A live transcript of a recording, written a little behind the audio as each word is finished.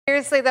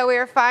seriously though, we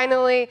are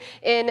finally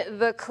in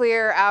the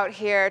clear out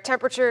here.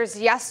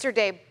 Temperatures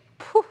yesterday,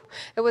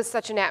 it was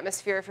such an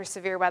atmosphere for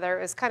severe weather.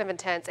 It was kind of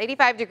intense.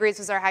 85 degrees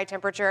was our high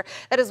temperature.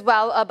 That is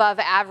well above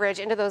average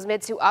into those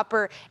mid to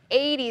upper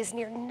 80s,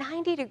 near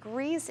 90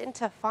 degrees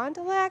into Fond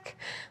du Lac.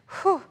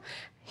 Whew.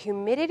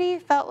 Humidity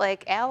felt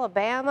like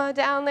Alabama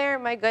down there.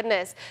 My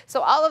goodness.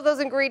 So all of those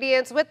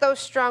ingredients with those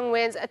strong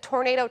winds, a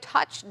tornado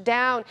touched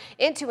down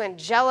into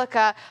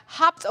Angelica,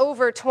 hopped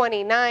over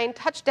 29,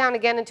 touched down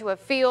again into a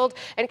field,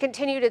 and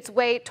continued its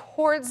way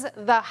towards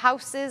the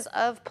houses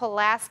of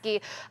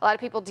Pulaski. A lot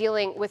of people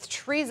dealing with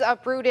trees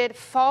uprooted,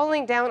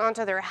 falling down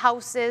onto their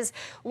houses.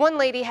 One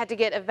lady had to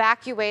get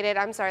evacuated.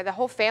 I'm sorry, the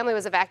whole family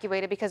was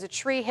evacuated because a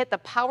tree hit the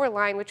power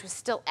line, which was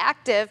still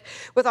active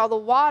with all the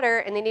water,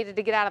 and they needed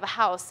to get out of the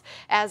house.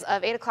 As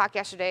of 8 o'clock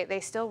yesterday, they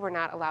still were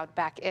not allowed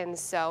back in.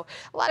 So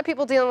a lot of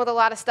people dealing with a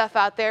lot of stuff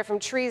out there, from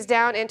trees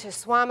down into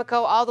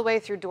Swamico all the way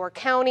through Door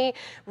County.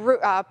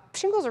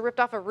 Shingles are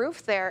ripped off a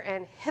roof there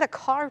and hit a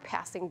car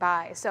passing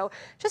by. So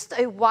just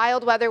a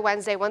wild weather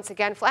Wednesday once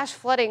again. Flash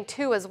flooding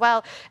too, as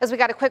well, as we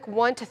got a quick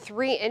 1 to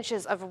 3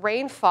 inches of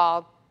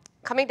rainfall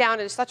coming down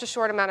in such a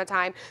short amount of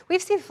time.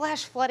 We've seen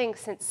flash flooding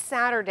since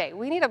Saturday.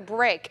 We need a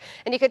break,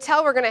 and you could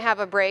tell we're going to have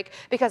a break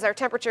because our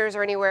temperatures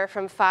are anywhere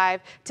from 5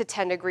 to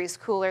 10 degrees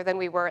cooler than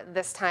we were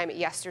this time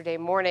yesterday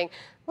morning.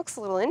 Looks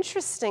a little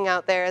interesting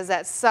out there as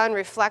that sun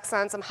reflects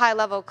on some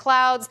high-level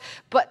clouds,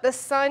 but the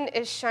sun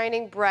is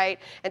shining bright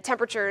and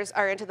temperatures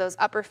are into those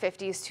upper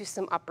 50s to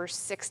some upper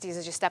 60s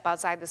as you step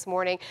outside this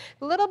morning.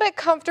 A little bit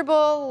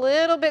comfortable, a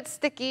little bit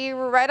sticky,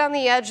 right on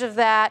the edge of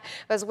that.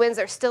 Those winds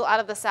are still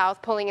out of the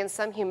south, pulling in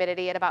some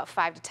humidity at about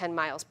 5 to 10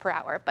 miles per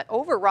hour. But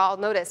overall,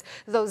 notice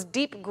those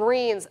deep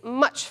greens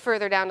much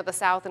further down to the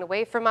south and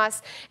away from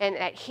us, and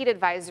that heat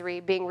advisory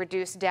being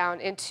reduced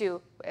down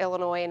into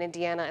Illinois and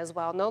Indiana as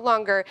well, no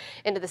longer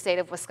into the state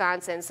of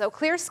Wisconsin. So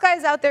clear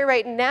skies out there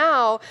right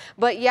now,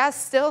 but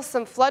yes, still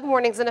some flood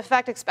warnings in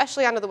effect,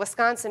 especially onto the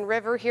Wisconsin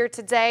River here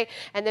today.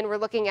 And then we're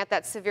looking at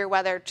that severe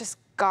weather just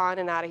gone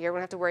and out of here. We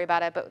don't have to worry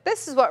about it. But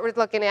this is what we're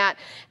looking at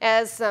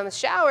as some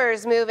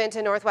showers move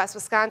into northwest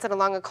Wisconsin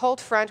along a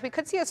cold front. We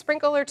could see a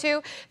sprinkle or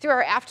two through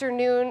our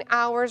afternoon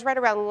hours right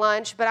around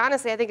lunch. But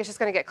honestly, I think it's just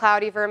going to get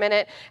cloudy for a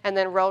minute and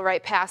then roll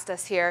right past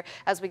us here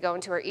as we go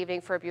into our evening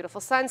for a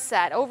beautiful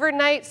sunset.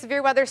 Overnight,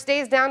 severe weather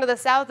stays down to the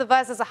south of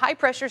us as a high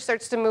pressure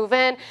starts to move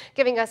in,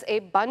 giving us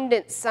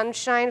abundant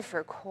sunshine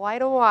for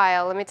quite a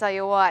while. Let me tell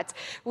you what,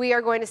 we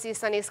are going to see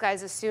sunny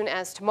skies as soon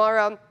as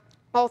tomorrow.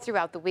 All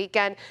throughout the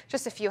weekend,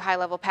 just a few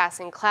high-level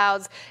passing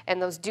clouds and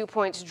those dew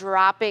points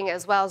dropping,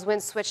 as well as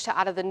winds switch to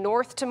out of the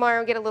north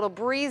tomorrow, get a little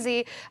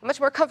breezy. A much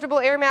more comfortable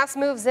air mass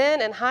moves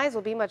in and highs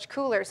will be much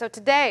cooler. So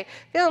today,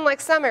 feeling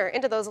like summer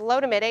into those low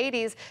to mid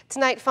 80s.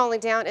 Tonight, falling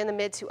down in the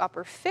mid to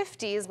upper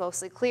 50s,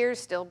 mostly clear,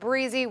 still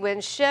breezy,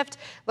 winds shift.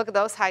 Look at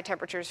those high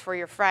temperatures for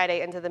your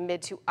Friday into the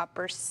mid to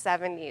upper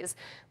 70s.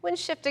 Winds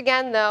shift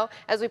again, though,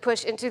 as we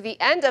push into the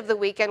end of the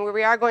weekend, where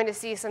we are going to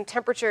see some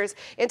temperatures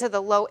into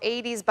the low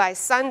 80s by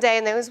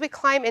Sunday. And then as we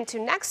climb into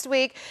next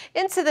week,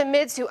 into the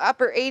mid to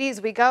upper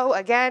 80s we go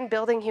again,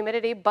 building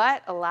humidity,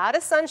 but a lot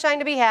of sunshine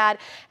to be had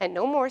and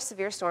no more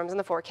severe storms in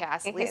the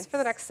forecast, at least for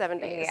the next 7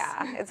 days.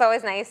 Yeah, it's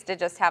always nice to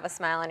just have a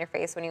smile on your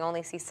face when you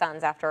only see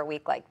suns after a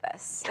week like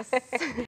this. Yes.